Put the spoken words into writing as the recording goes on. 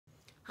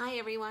Hi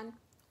everyone,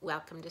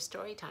 welcome to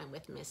Storytime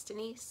with Miss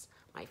Denise.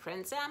 My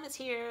friend Sam is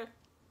here.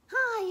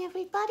 Hi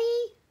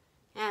everybody.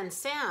 And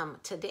Sam,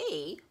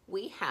 today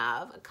we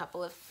have a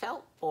couple of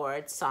felt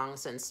board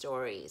songs and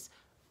stories.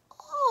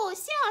 Oh,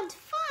 sounds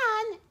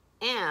fun.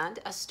 And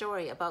a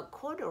story about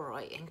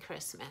corduroy and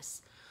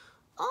Christmas.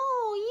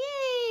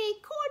 Oh,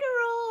 yay,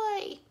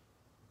 corduroy.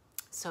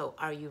 So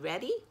are you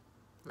ready?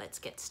 Let's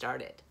get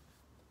started.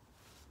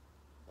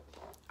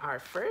 Our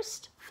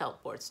first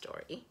felt board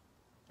story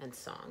and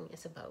song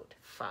is about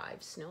 5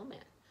 snowmen.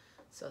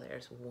 So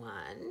there's 1,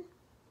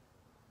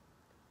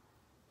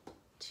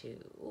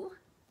 2,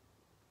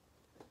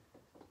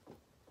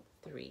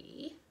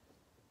 3,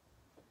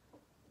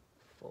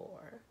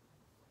 4,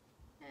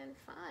 and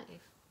 5.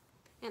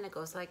 And it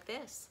goes like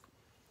this.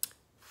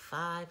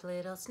 5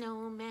 little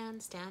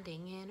snowmen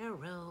standing in a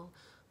row.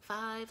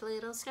 5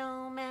 little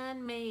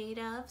snowmen made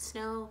of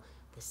snow.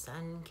 The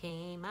sun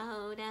came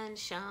out and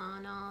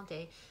shone all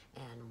day,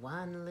 and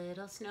 1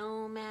 little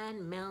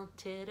snowman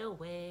melted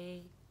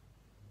away.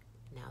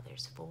 Now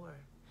there's 4.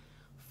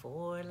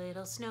 4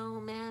 little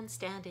snowmen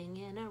standing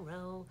in a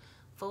row.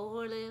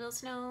 4 little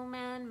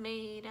snowmen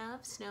made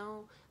of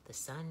snow. The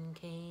sun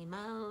came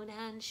out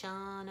and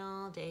shone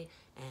all day,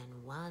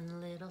 and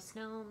 1 little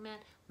snowman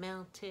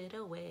melted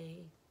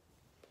away.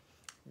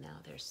 Now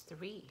there's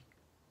 3.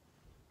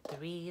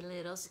 3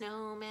 little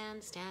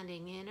snowmen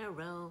standing in a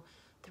row.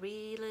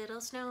 3 little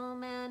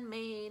snowmen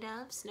made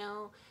of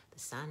snow. The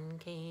sun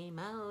came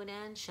out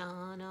and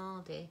shone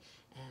all day,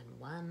 and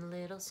 1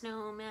 little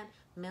snowman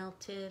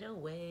melted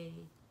away.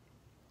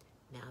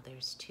 Now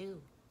there's 2.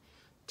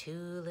 2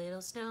 little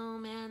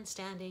snowmen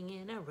standing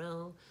in a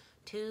row.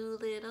 2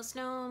 little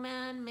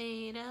snowmen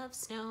made of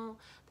snow.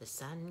 The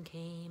sun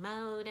came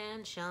out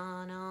and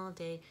shone all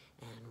day,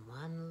 and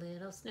 1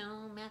 little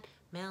snowman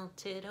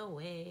melted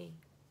away.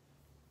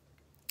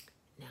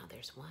 Now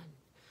there's 1.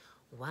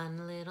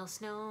 1 little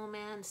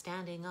snowman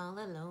standing all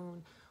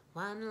alone.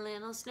 1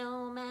 little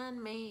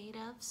snowman made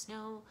of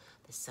snow.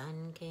 The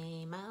sun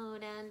came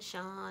out and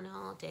shone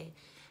all day,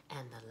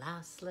 and the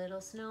last little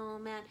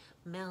snowman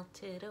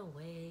melted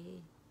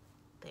away.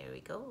 There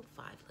we go,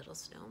 5 little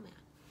snowmen.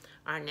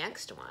 Our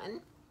next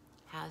one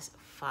has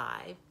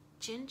 5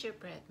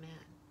 gingerbread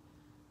men.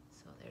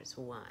 So there's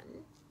 1,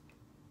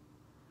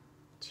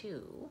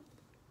 2,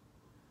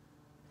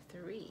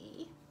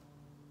 3,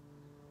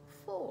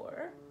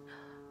 4,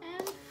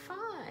 and 5.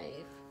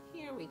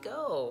 Here we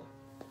go.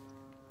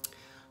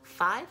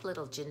 5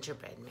 little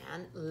gingerbread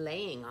men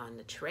laying on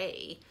the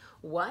tray.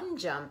 1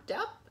 jumped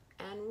up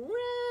and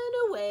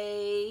ran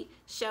away,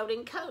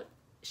 shouting,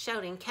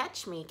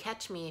 catch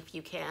me if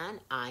you can.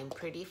 I'm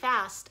pretty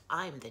fast.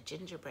 I'm the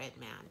gingerbread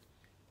man.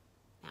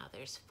 Now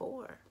there's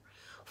 4.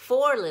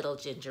 4 little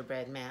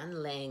gingerbread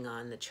men laying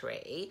on the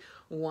tray.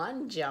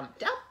 1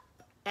 jumped up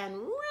and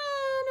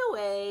ran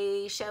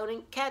away,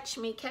 shouting, catch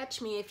me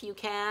if you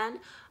can.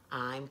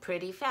 I'm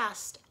pretty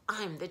fast.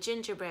 I'm the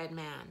gingerbread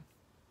man.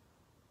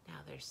 Now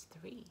there's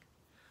 3.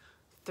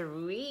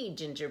 3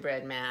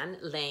 gingerbread men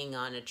laying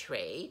on a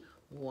tray.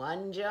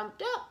 1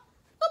 jumped up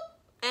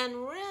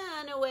and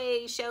ran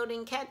away,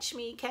 shouting, catch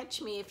me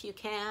if you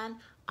can.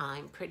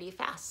 I'm pretty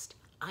fast.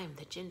 I'm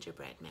the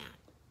gingerbread man.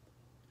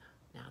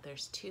 Now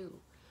there's 2.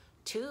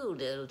 2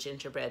 little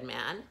gingerbread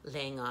men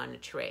laying on a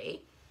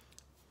tray.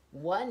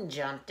 1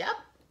 jumped up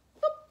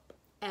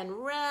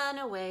and ran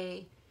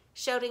away,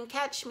 shouting,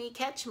 catch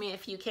me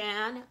if you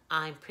can.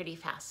 I'm pretty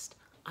fast.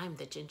 I'm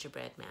the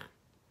gingerbread man.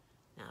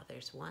 Now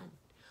there's 1.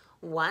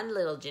 1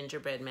 little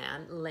gingerbread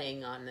man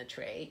laying on the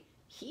tray.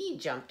 He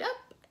jumped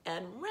up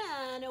and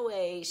ran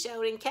away,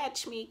 shouting,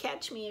 catch me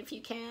if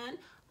you can.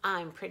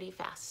 I'm pretty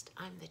fast.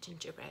 I'm the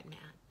gingerbread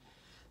man.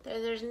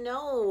 There's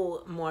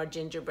no more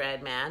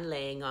gingerbread man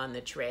laying on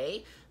the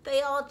tray.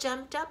 They all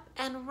jumped up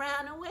and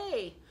ran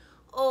away.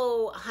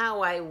 Oh,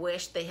 how I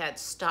wish they had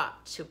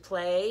stopped to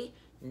play.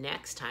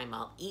 Next time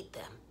I'll eat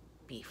them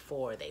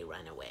before they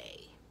run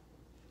away.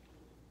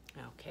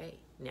 Okay,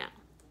 now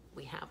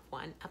we have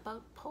one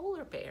about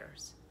polar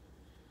bears.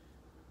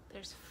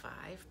 There's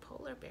 5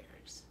 polar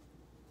bears.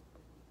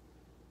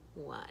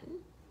 1,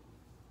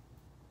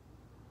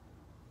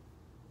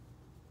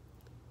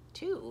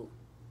 2,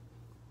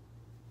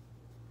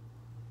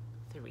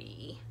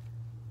 3,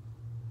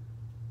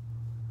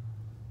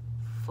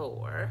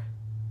 4,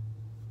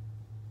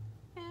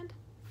 and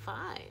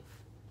 5.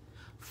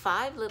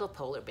 5 little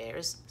polar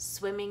bears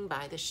swimming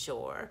by the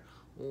shore.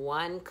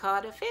 1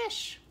 caught a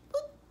fish.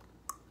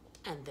 Boop.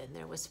 And then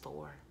there was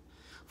 4.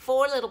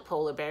 4 little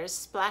polar bears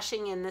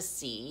splashing in the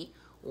sea.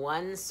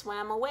 1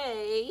 swam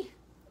away.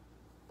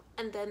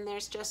 And then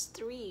there's just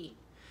 3.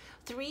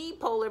 3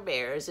 polar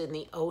bears in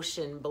the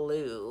ocean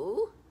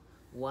blue.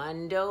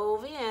 1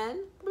 dove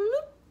in.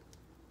 Bloop.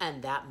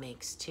 And that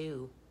makes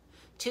 2.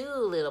 2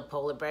 little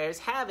polar bears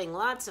having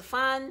lots of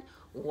fun.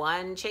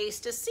 1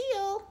 chased a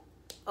seal.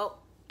 Oh,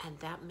 and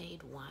that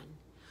made 1.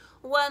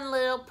 1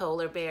 little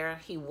polar bear,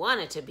 he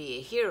wanted to be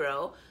a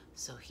hero,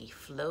 so he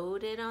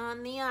floated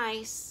on the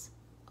ice.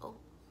 Oh,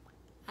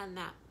 and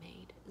that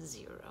made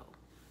 0.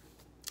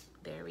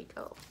 There we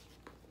go.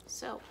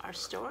 So our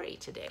story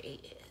today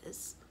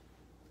is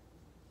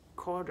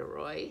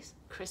Corduroy's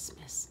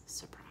Christmas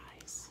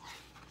Surprise,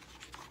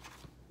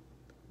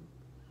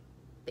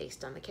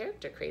 based on the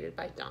character created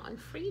by Don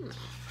Freeman.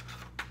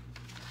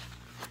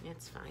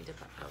 Let's find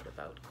out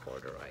about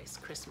Corduroy's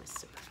Christmas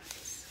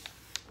Surprise.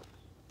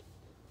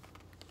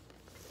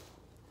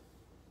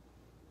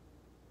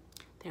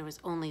 There was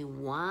only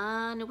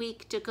 1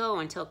 week to go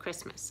until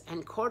Christmas,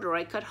 and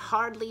Corduroy could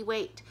hardly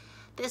wait.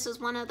 This was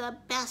one of the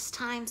best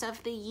times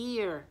of the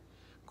year.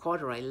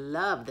 Corduroy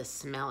loved the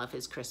smell of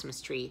his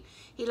Christmas tree.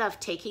 He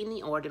loved taking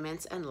the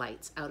ornaments and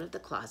lights out of the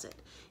closet.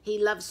 He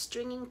loved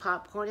stringing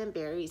popcorn and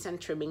berries and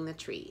trimming the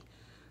tree.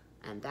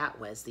 And that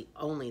was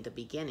only the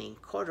beginning.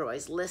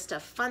 Corduroy's list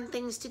of fun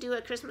things to do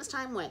at Christmas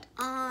time went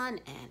on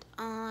and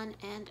on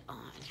and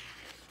on.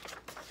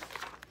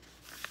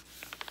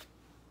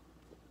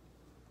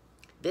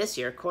 This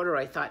year,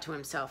 Corduroy thought to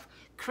himself,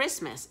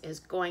 Christmas is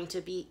going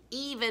to be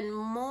even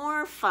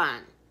more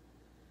fun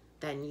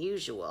than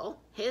usual.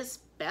 His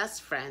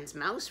best friends,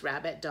 Mouse,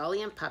 Rabbit,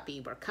 Dolly, and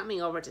Puppy, were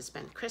coming over to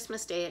spend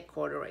Christmas Day at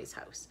Corduroy's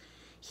house.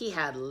 He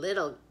had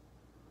little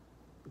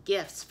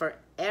gifts for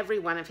every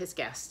one of his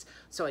guests,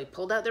 so he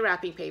pulled out the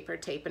wrapping paper,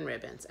 tape, and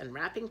ribbons, and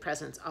wrapping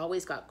presents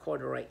always got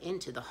Corduroy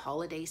into the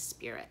holiday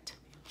spirit.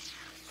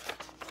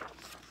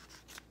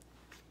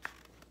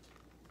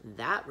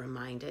 That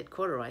reminded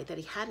Corduroy that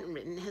he hadn't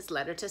written his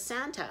letter to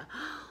Santa.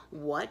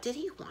 What did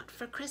he want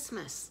for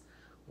Christmas?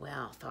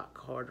 Well, thought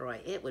Corduroy,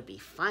 it would be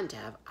fun to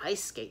have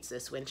ice skates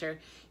this winter.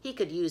 He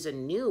could use a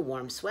new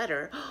warm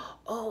sweater.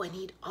 Oh, and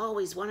he'd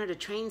always wanted a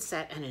train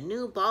set, and a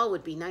new ball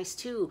would be nice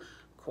too.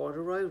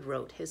 Corduroy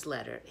wrote his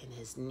letter in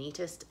his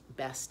neatest,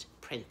 best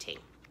printing.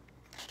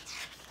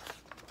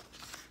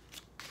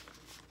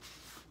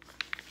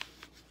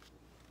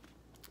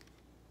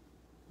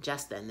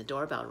 Just then the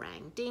doorbell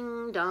rang.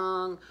 Ding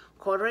dong.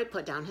 Corduroy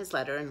put down his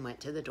letter and went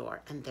to the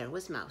door, and there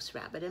was Mouse,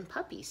 Rabbit, and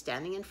Puppy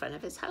standing in front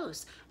of his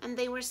house, and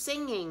they were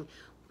singing,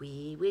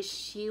 "We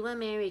wish you a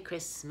Merry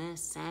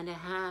Christmas and a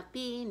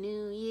Happy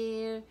New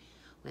Year."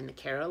 When the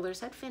carolers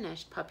had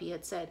finished, Puppy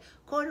had said,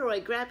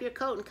 "Corduroy, grab your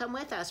coat and come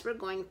with us. We're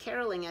going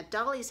caroling at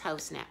Dolly's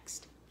house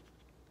next."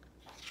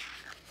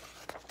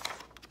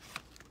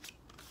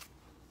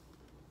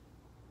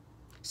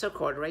 So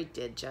Corduroy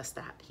did just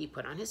that. He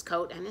put on his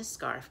coat and his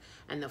scarf,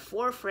 and the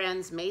 4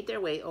 friends made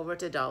their way over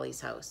to Dolly's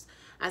house.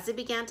 As they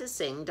began to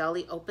sing,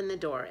 Dolly opened the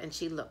door, and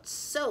she looked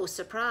so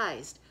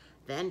surprised.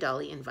 Then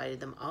Dolly invited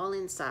them all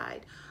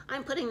inside.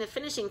 "I'm putting the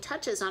finishing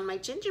touches on my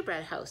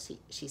gingerbread house,"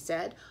 she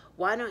said.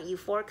 "Why don't you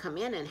 4 come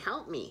in and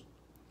help me?"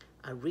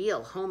 A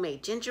real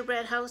homemade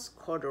gingerbread house?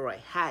 Corduroy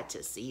had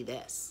to see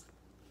this.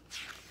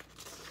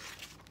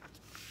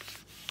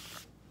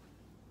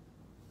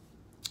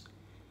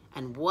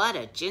 And what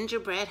a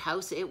gingerbread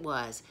house it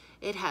was.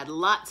 It had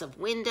lots of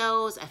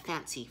windows, a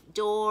fancy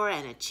door,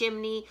 and a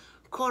chimney.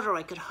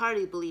 Corduroy could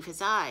hardly believe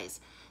his eyes.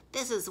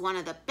 "This is one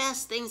of the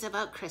best things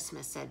about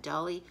Christmas," said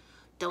Dolly.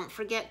 "Don't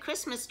forget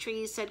Christmas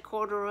trees," said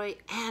Corduroy.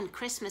 "And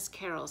Christmas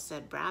carols,"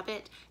 said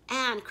Rabbit.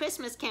 "And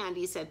Christmas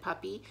candy," said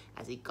Puppy,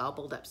 as he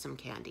gobbled up some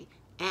candy.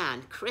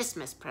 "And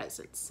Christmas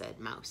presents," said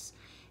Mouse.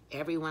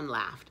 Everyone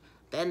laughed.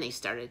 Then they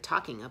started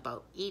talking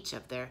about each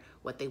of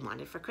what they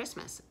wanted for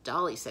Christmas.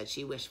 Dolly said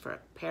she wished for a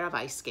pair of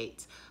ice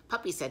skates.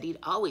 Puppy said he'd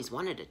always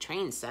wanted a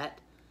train set.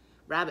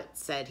 Rabbit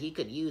said he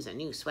could use a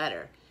new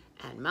sweater.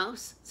 And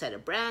Mouse said a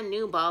brand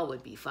new ball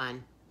would be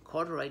fun.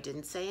 Corduroy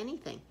didn't say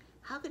anything.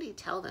 How could he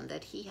tell them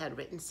that he had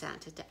written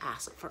Santa to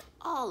ask for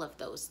all of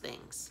those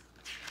things?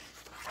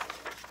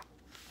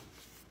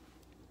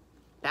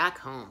 Back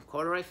home,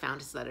 Corduroy found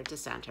his letter to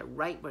Santa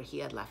right where he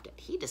had left it.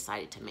 He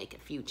decided to make a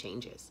few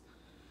changes.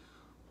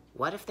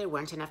 What if there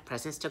weren't enough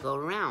presents to go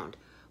around?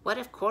 What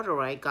if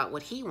Corduroy got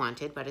what he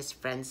wanted, but his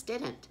friends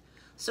didn't?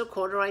 So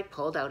Corduroy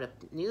pulled out a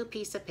new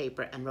piece of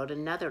paper and wrote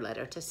another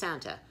letter to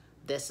Santa.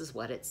 This is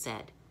what it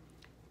said.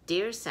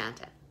 "Dear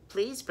Santa,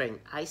 please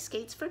bring ice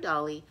skates for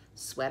Dolly,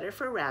 sweater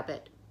for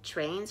Rabbit,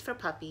 trains for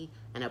Puppy,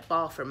 and a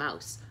ball for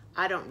Mouse.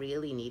 I don't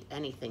really need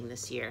anything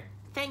this year.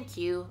 Thank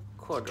you,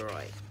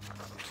 Corduroy."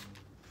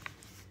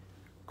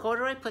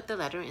 Corduroy put the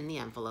letter in the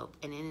envelope,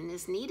 and in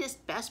his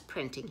neatest, best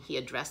printing, he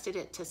addressed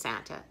it to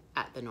Santa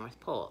at the North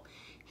Pole.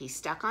 He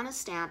stuck on a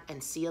stamp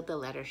and sealed the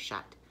letter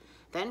shut.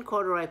 Then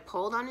Corduroy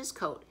pulled on his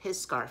coat,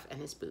 his scarf, and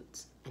his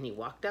boots, and he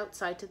walked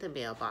outside to the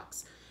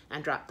mailbox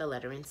and dropped the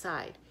letter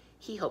inside.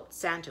 He hoped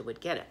Santa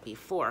would get it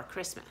before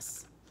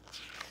Christmas.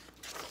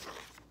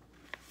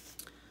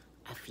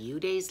 A few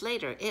days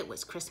later, it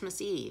was Christmas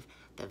Eve.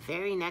 The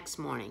very next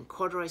morning,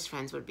 Corduroy's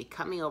friends would be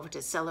coming over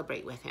to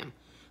celebrate with him.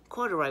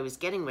 Corduroy was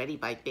getting ready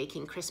by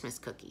baking Christmas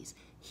cookies.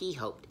 He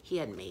hoped he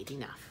had made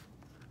enough.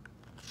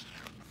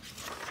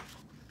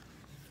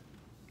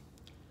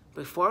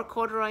 Before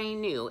Corduroy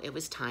knew, it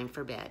was time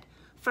for bed.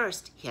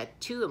 First, he had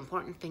 2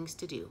 important things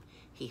to do.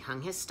 He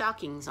hung his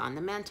stockings on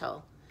the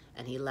mantel,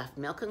 and he left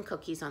milk and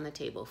cookies on the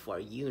table for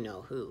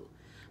you-know-who.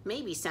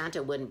 Maybe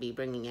Santa wouldn't be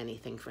bringing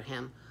anything for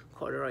him,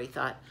 Corduroy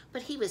thought,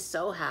 but he was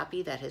so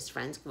happy that his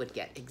friends would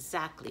get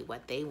exactly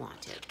what they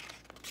wanted.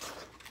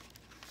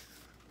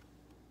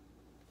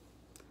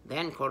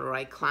 Then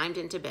Corduroy climbed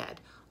into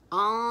bed.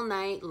 All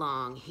night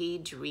long, he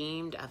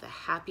dreamed of the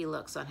happy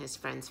looks on his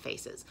friends'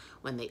 faces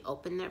when they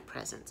opened their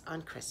presents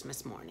on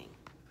Christmas morning.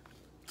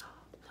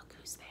 Oh, look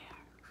who's there.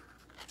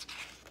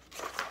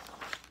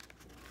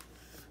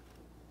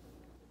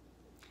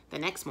 The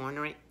next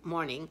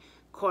morning,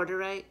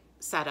 Corduroy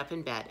sat up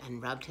in bed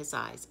and rubbed his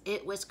eyes.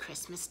 It was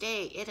Christmas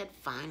Day. It had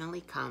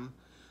finally come.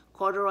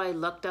 Corduroy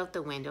looked out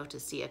the window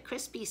to see a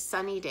crispy,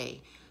 sunny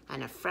day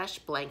and a fresh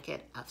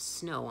blanket of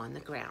snow on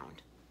the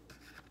ground.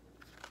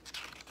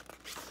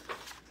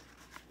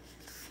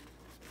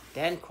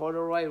 Then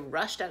Corduroy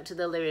rushed out to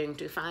the living room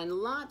to find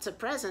lots of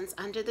presents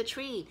under the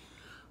tree.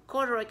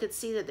 Corduroy could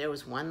see that there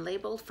was one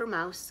labeled for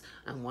Mouse,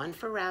 and one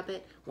for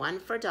Rabbit,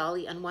 one for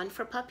Dolly, and one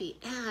for Puppy.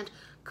 And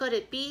could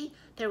it be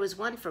there was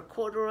one for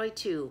Corduroy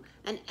too,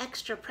 and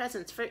extra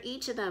presents for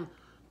each of them?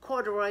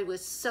 Corduroy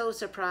was so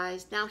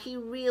surprised. Now he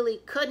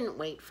really couldn't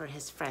wait for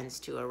his friends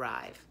to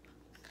arrive.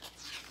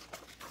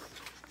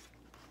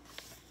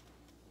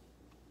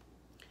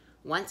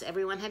 Once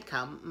everyone had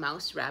come,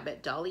 Mouse,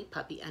 Rabbit, Dolly,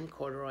 Puppy, and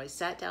Corduroy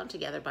sat down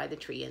together by the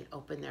tree and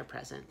opened their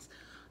presents.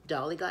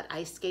 Dolly got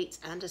ice skates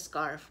and a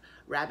scarf.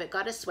 Rabbit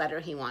got a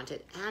sweater he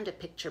wanted and a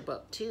picture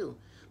book too.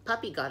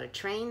 Puppy got a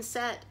train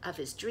set of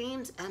his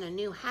dreams and a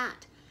new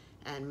hat.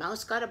 And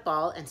Mouse got a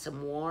ball and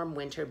some warm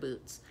winter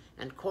boots.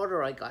 And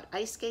Corduroy got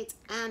ice skates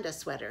and a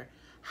sweater.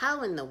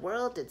 How in the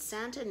world did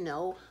Santa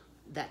know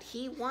that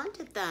he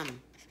wanted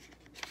them?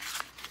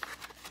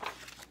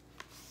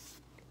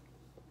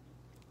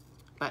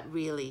 But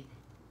really,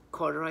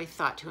 Corduroy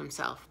thought to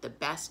himself, the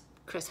best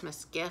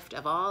Christmas gift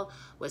of all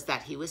was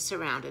that he was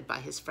surrounded by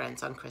his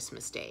friends on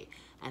Christmas Day,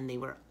 and they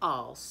were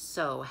all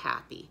so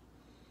happy.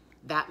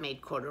 That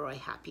made Corduroy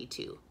happy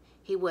too.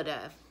 He would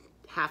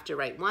have to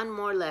write one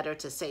more letter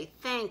to say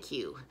thank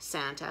you,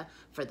 Santa,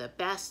 for the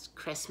best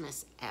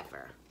Christmas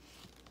ever.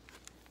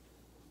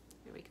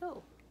 Here we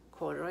go,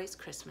 Corduroy's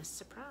Christmas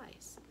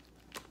surprise.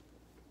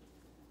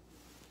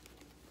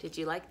 Did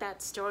you like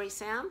that story,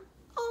 Sam?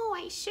 Oh,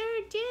 I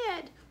sure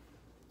did.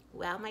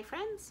 Well, my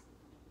friends,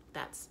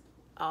 that's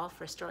all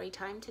for story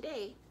time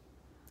today.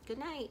 Good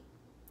night.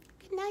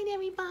 Good night,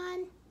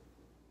 everyone.